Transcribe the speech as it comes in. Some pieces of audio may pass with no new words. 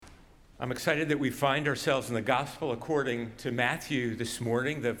I'm excited that we find ourselves in the Gospel according to Matthew this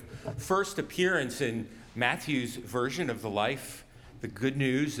morning, the first appearance in Matthew's version of the life, the good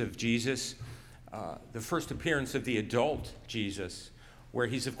news of Jesus, the first appearance of the adult Jesus, where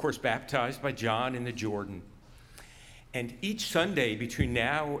he's, of course, baptized by John in the Jordan. And each Sunday between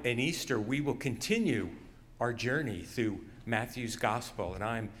now and Easter, we will continue our journey through Matthew's Gospel. And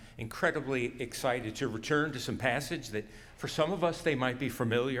I'm incredibly excited to return to some passage that for some of us, they might be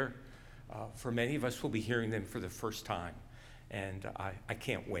familiar. For many of us, we'll be hearing them for the first time, and I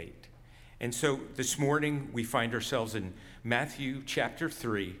can't wait. And so this morning, we find ourselves in Matthew chapter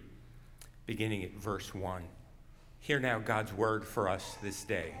 3, beginning at verse 1. Hear now God's word for us this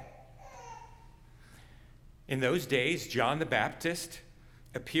day. In those days, John the Baptist,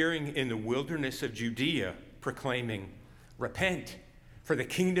 appearing in the wilderness of Judea, proclaiming, "Repent, for the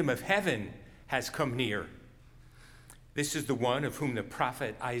kingdom of heaven has come near." This is the one of whom the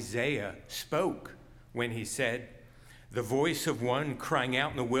prophet Isaiah spoke when he said, "The voice of one crying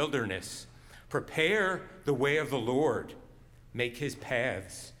out in the wilderness, prepare the way of the Lord, make his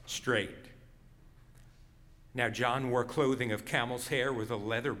paths straight." Now John wore clothing of camel's hair with a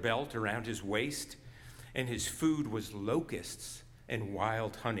leather belt around his waist, and his food was locusts and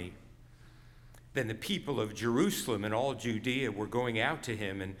wild honey. Then the people of Jerusalem and all Judea were going out to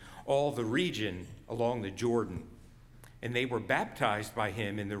him, and all the region along the Jordan. And they were baptized by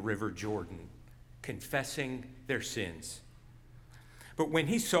him in the river Jordan, confessing their sins. But when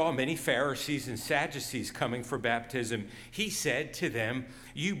he saw many Pharisees and Sadducees coming for baptism, he said to them,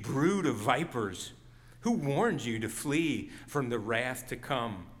 "You brood of vipers, who warned you to flee from the wrath to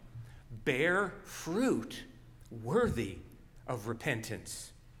come? Bear fruit worthy of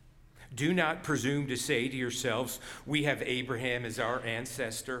repentance. Do not presume to say to yourselves, 'We have Abraham as our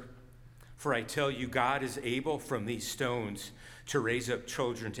ancestor.' For I tell you, God is able from these stones to raise up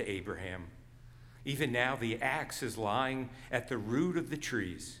children to Abraham. Even now the axe is lying at the root of the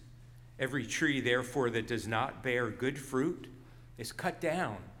trees. Every tree, therefore, that does not bear good fruit is cut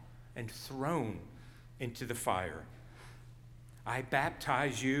down and thrown into the fire. I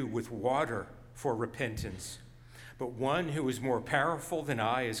baptize you with water for repentance, but one who is more powerful than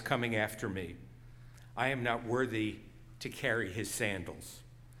I is coming after me. I am not worthy to carry his sandals.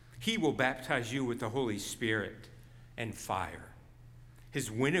 He will baptize you with the Holy Spirit and fire. His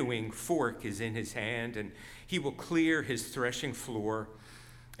winnowing fork is in his hand, and he will clear his threshing floor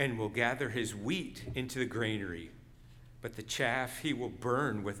and will gather his wheat into the granary, but the chaff he will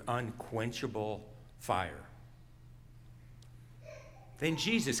burn with unquenchable fire." Then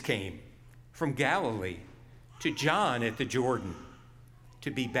Jesus came from Galilee to John at the Jordan to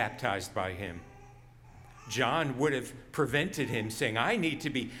be baptized by him. John would have prevented him, saying, "I need to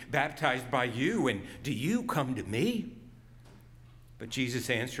be baptized by you, and do you come to me?" But Jesus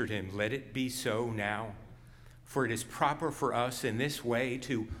answered him, "Let it be so now, for it is proper for us in this way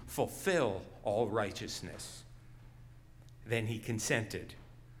to fulfill all righteousness." Then he consented.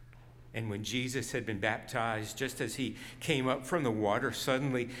 And when Jesus had been baptized, just as he came up from the water,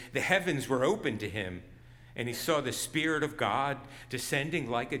 suddenly the heavens were opened to him, and he saw the Spirit of God descending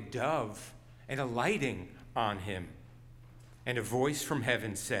like a dove and alighting on him. And a voice from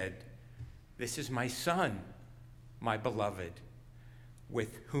heaven said, "This is my Son, my beloved,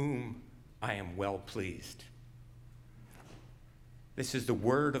 with whom I am well pleased." This is the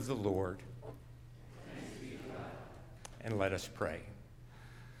word of the Lord. Thanks be to God. And let us pray.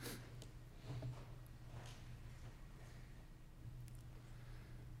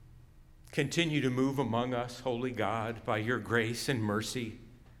 Continue to move among us, holy God, by your grace and mercy.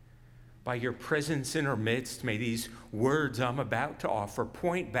 By your presence in our midst, may these words I'm about to offer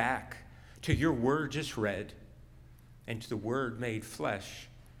point back to your word just read and to the word made flesh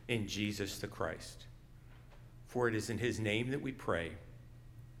in Jesus the Christ. For it is in his name that we pray.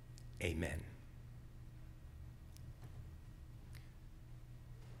 Amen.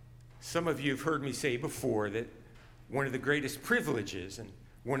 Some of you have heard me say before that one of the greatest privileges and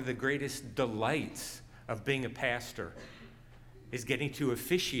one of the greatest delights of being a pastor is getting to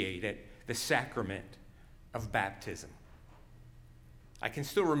officiate at the sacrament of baptism. I can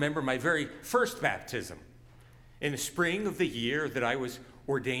still remember my very first baptism in the spring of the year that I was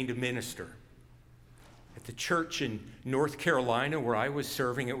ordained a minister. At the church in North Carolina where I was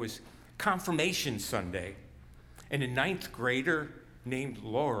serving, it was Confirmation Sunday, and a ninth grader named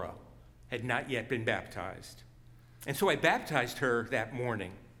Laura had not yet been baptized. And so I baptized her that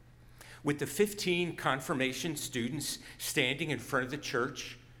morning. With the 15 confirmation students standing in front of the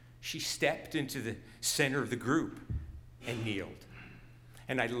church, she stepped into the center of the group and kneeled.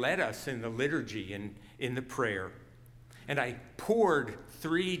 And I led us in the liturgy and in the prayer. and I poured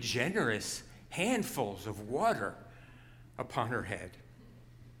 3 generous handfuls of water upon her head,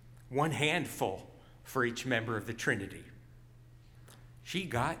 1 handful for each member of the Trinity. She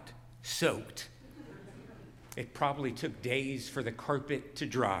got soaked. It probably took days for the carpet to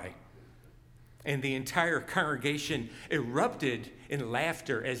dry, and the entire congregation erupted in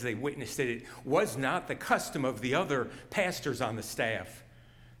laughter as they witnessed it. It was not the custom of the other pastors on the staff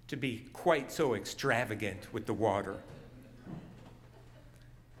to be quite so extravagant with the water.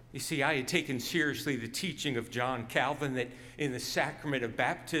 You see, I had taken seriously the teaching of John Calvin that in the sacrament of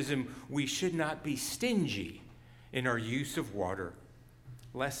baptism, we should not be stingy in our use of water,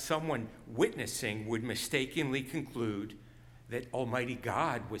 lest someone witnessing would mistakenly conclude that Almighty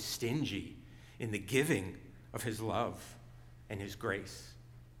God was stingy in the giving of his love and his grace.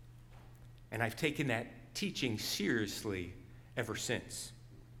 And I've taken that teaching seriously ever since.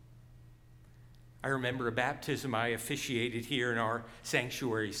 I remember a baptism I officiated here in our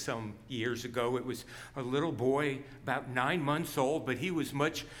sanctuary some years ago. It was a little boy, about 9 months old, but he was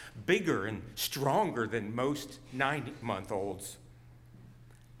much bigger and stronger than most 9-month-olds.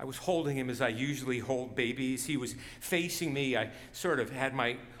 I was holding him as I usually hold babies. He was facing me. I sort of had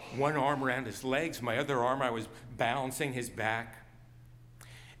my one arm around his legs, my other arm I was balancing his back.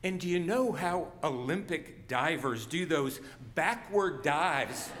 And do you know how Olympic divers do those backward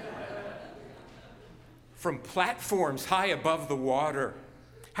dives from platforms high above the water?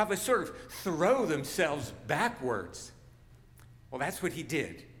 How they sort of throw themselves backwards. Well, that's what he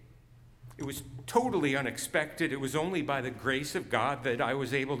did. It was totally unexpected. It was only by the grace of God that I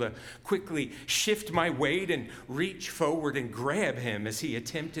was able to quickly shift my weight and reach forward and grab him as he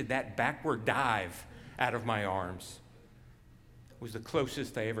attempted that backward dive out of my arms. It was the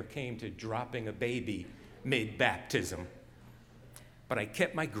closest I ever came to dropping a baby mid-baptism. But I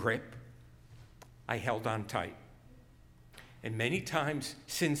kept my grip. I held on tight. And many times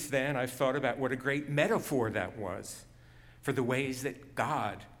since then, I've thought about what a great metaphor that was for the ways that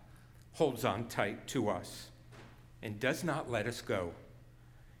God holds on tight to us and does not let us go,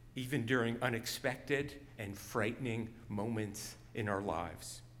 even during unexpected and frightening moments in our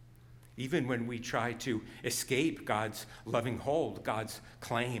lives. Even when we try to escape God's loving hold, God's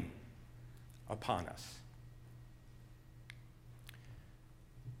claim upon us.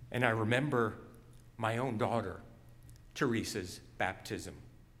 And I remember my own daughter, Teresa's baptism.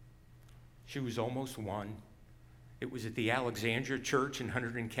 She was almost 1. It was at the Alexandria Church in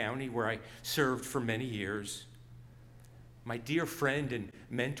Hunterdon County where I served for many years. My dear friend and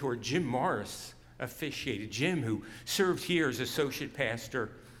mentor, Jim Morris, officiated. Jim, who served here as associate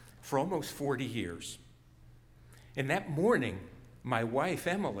pastor for almost 40 years. And that morning, my wife,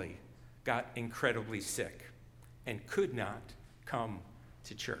 Emily, got incredibly sick and could not come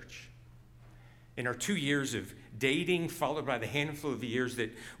to church. In our 2 years of dating, followed by the handful of years that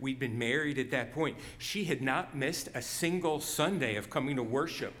we'd been married at that point, she had not missed a single Sunday of coming to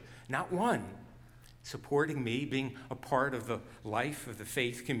worship, not one, supporting me, being a part of the life of the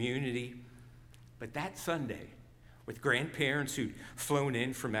faith community. But that Sunday, with grandparents who'd flown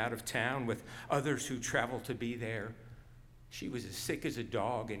in from out of town, with others who traveled to be there, she was as sick as a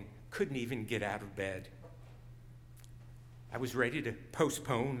dog and couldn't even get out of bed. I was ready to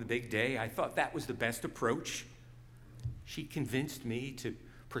postpone the big day. I thought that was the best approach. She convinced me to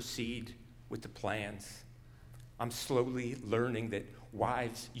proceed with the plans. I'm slowly learning that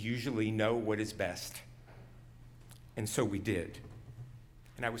wives usually know what is best. And so we did.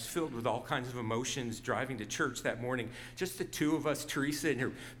 And I was filled with all kinds of emotions driving to church that morning. Just the two of us, Teresa in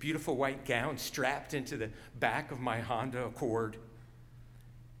her beautiful white gown strapped into the back of my Honda Accord.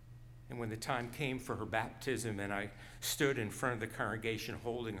 And when the time came for her baptism and I stood in front of the congregation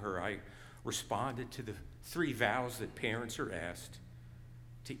holding her, I responded to the 3 vows that parents are asked.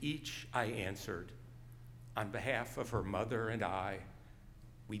 To each I answered, on behalf of her mother and I,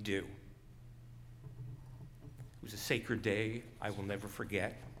 we do. It was a sacred day I will never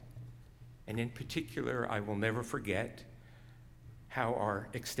forget. And in particular, I will never forget how our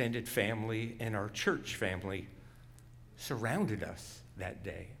extended family and our church family surrounded us that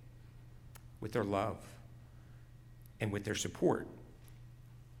day with their love and with their support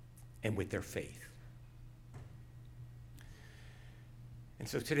and with their faith. And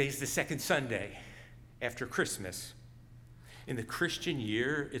so today's the second Sunday after Christmas. In the Christian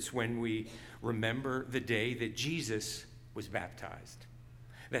year, it's when we remember the day that Jesus was baptized.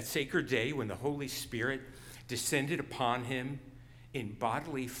 That sacred day when the Holy Spirit descended upon him in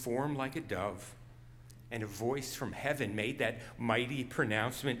bodily form like a dove, and a voice from heaven made that mighty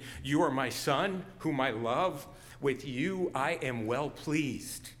pronouncement, "You are my Son, whom I love. With you I am well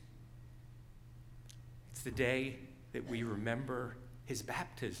pleased." It's the day that we remember his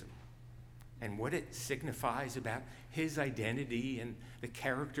baptism and what it signifies about his identity and the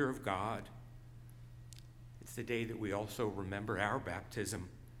character of God. It's the day that we also remember our baptism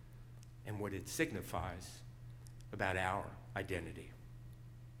and what it signifies about our identity.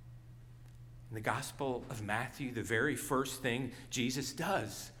 In the Gospel of Matthew, the very first thing Jesus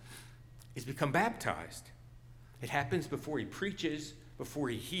does is become baptized. It happens before he preaches, before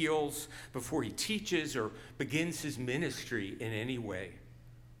he heals, before he teaches or begins his ministry in any way.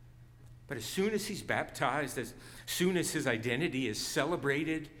 But as soon as he's baptized, as soon as his identity is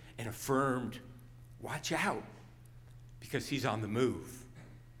celebrated and affirmed, watch out, because he's on the move.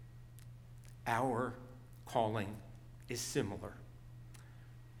 Our calling is similar.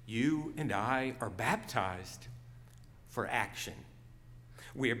 You and I are baptized for action.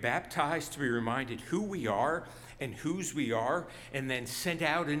 We are baptized to be reminded who we are and whose we are, and then sent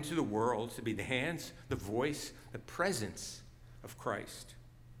out into the world to be the hands, the voice, the presence of Christ.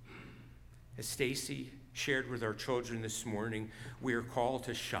 As Stacy shared with our children this morning, we are called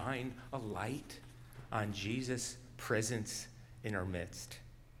to shine a light on Jesus' presence in our midst.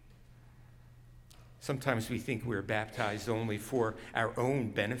 Sometimes we think we're baptized only for our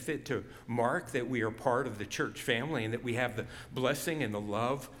own benefit, to mark that we are part of the church family and that we have the blessing and the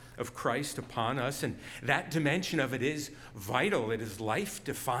love of Christ upon us. And that dimension of it is vital. It is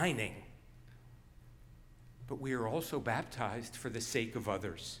life-defining. But we are also baptized for the sake of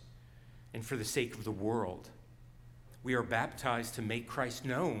others and for the sake of the world. We are baptized to make Christ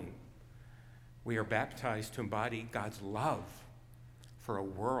known. We are baptized to embody God's love for a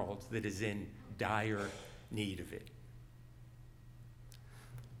world that is in dire need of it.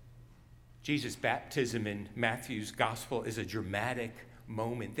 Jesus' baptism in Matthew's gospel is a dramatic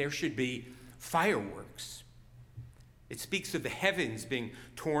moment. There should be fireworks. It speaks of the heavens being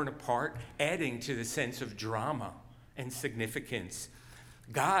torn apart, adding to the sense of drama and significance.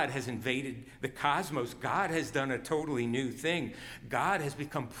 God has invaded the cosmos. God has done a totally new thing. God has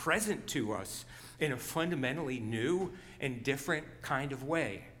become present to us in a fundamentally new and different kind of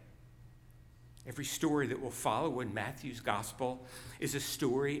way. Every story that will follow in Matthew's gospel is a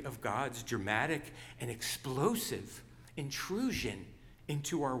story of God's dramatic and explosive intrusion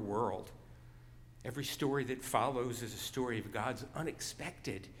into our world. Every story that follows is a story of God's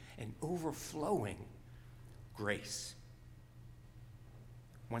unexpected and overflowing grace.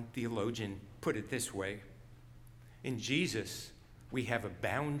 One theologian put it this way: in Jesus, we have a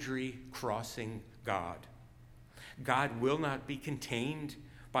boundary-crossing God. God will not be contained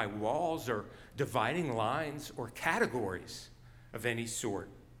by walls or dividing lines or categories of any sort.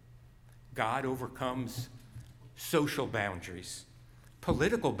 God overcomes social boundaries,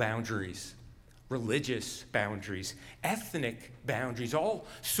 political boundaries, religious boundaries, ethnic boundaries, all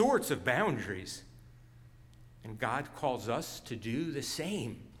sorts of boundaries. And God calls us to do the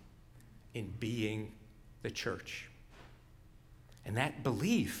same in being the church. And that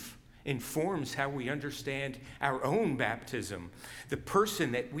belief informs how we understand our own baptism, the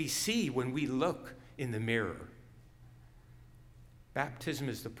person that we see when we look in the mirror. Baptism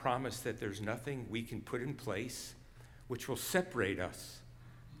is the promise that there's nothing we can put in place which will separate us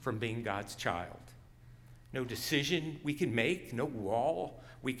from being God's child. No decision we can make, no wall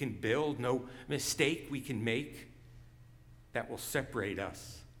we can build, no mistake we can make that will separate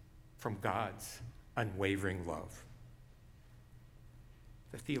us from God's unwavering love.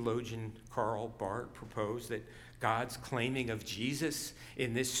 The theologian Karl Barth proposed that God's claiming of Jesus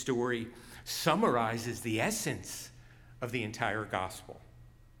in this story summarizes the essence of the entire gospel.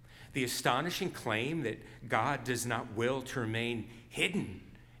 The astonishing claim that God does not will to remain hidden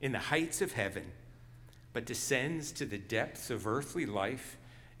in the heights of heaven, but descends to the depths of earthly life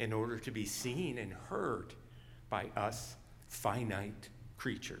in order to be seen and heard by us finite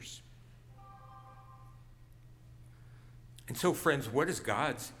creatures. And so, friends, what does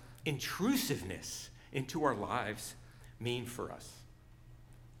God's intrusiveness into our lives mean for us?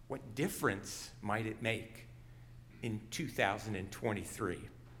 What difference might it make in 2023?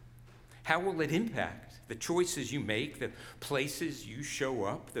 How will it impact the choices you make, the places you show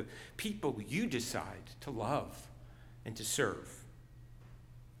up, the people you decide to love and to serve?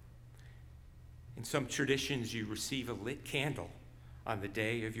 In some traditions, you receive a lit candle on the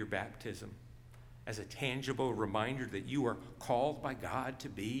day of your baptism as a tangible reminder that you are called by God to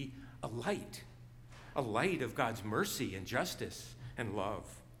be a light of God's mercy and justice and love.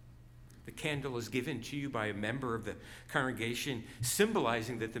 The candle is given to you by a member of the congregation,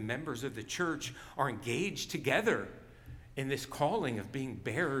 symbolizing that the members of the church are engaged together in this calling of being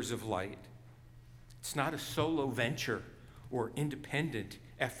bearers of light. It's not a solo venture or independent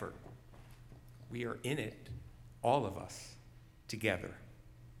effort. We are in it all of us together.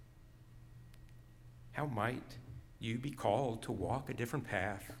 How might you be called to walk a different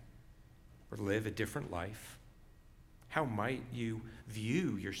path or live a different life? How might you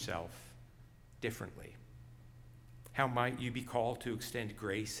view yourself differently? How might you be called to extend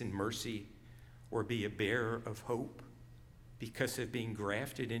grace and mercy or be a bearer of hope because of being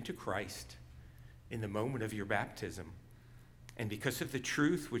grafted into Christ in the moment of your baptism and because of the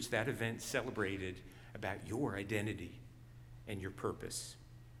truth which that event celebrated about your identity and your purpose?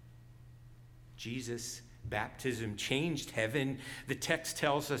 Jesus' baptism changed heaven. The text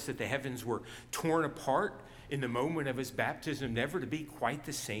tells us that the heavens were torn apart in the moment of his baptism, never to be quite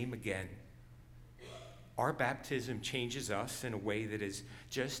the same again. Our baptism changes us in a way that is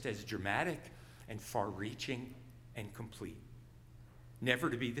just as dramatic and far-reaching and complete, never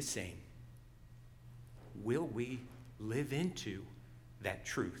to be the same. Will we live into that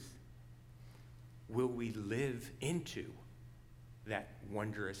truth? Will we live into that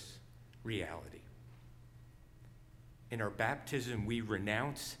wondrous reality? In our baptism, we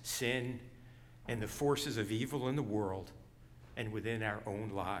renounce sin and the forces of evil in the world and within our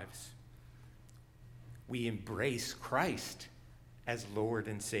own lives. We embrace Christ as Lord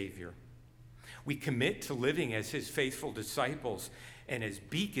and Savior. We commit to living as his faithful disciples and as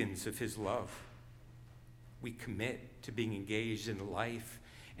beacons of his love. We commit to being engaged in the life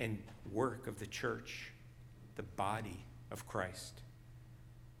and work of the church, the body of Christ.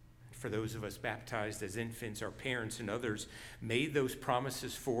 For those of us baptized as infants, our parents and others made those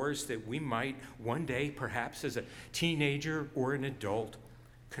promises for us that we might one day, perhaps as a teenager or an adult,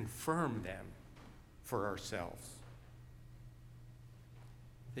 confirm them for ourselves.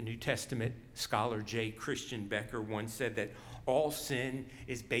 The New Testament scholar J. Christian Becker once said that all sin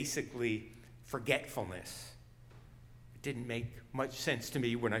is basically forgetfulness. It didn't make much sense to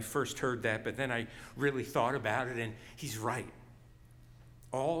me when I first heard that, but then I really thought about it, and he's right.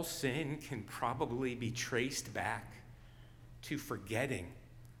 All sin can probably be traced back to forgetting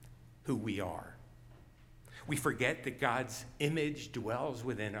who we are. We forget that God's image dwells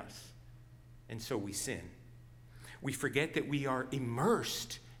within us, and so we sin. We forget that we are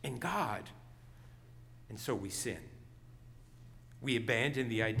immersed in God, and so we sin. We abandon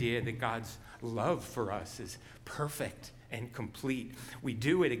the idea that God's love for us is perfect and complete. We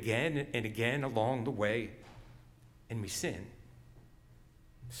do it again and again along the way, and we sin.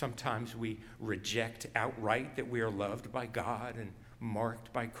 Sometimes we reject outright that we are loved by God and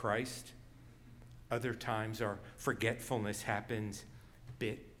marked by Christ. Other times our forgetfulness happens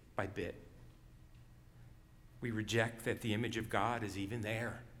bit by bit. We reject that the image of God is even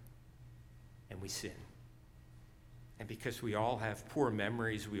there, and we sin. And because we all have poor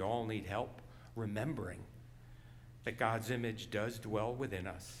memories, we all need help remembering that God's image does dwell within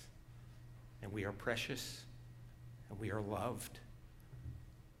us, and we are precious, and we are loved.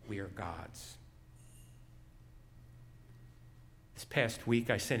 We are God's. This past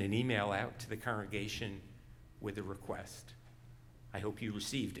week, I sent an email out to the congregation with a request. I hope you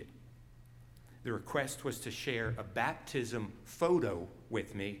received it. The request was to share a baptism photo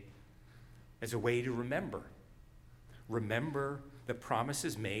with me as a way to remember. Remember the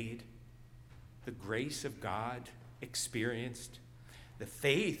promises made, the grace of God experienced, the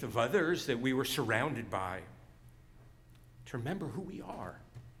faith of others that we were surrounded by, to remember who we are.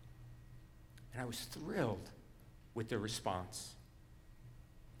 And I was thrilled with the response.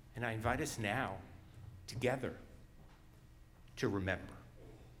 And I invite us now, together, to remember.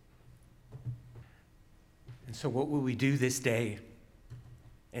 And so what will we do this day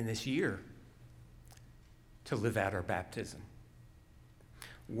and this year to live out our baptism?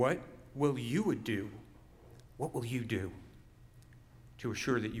 What will you do? What will you do to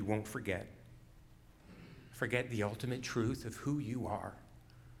assure that you won't forget? Forget the ultimate truth of who you are,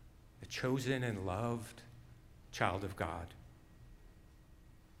 a chosen and loved child of God.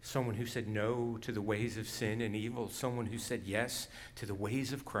 Someone who said no to the ways of sin and evil, someone who said yes to the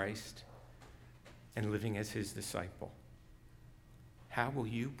ways of Christ and living as his disciple. How will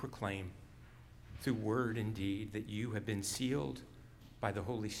you proclaim through word and deed that you have been sealed by the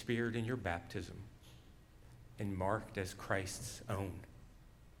Holy Spirit in your baptism and marked as Christ's own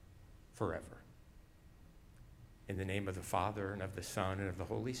forever? In the name of the Father, and of the Son, and of the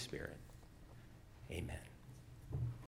Holy Spirit, amen.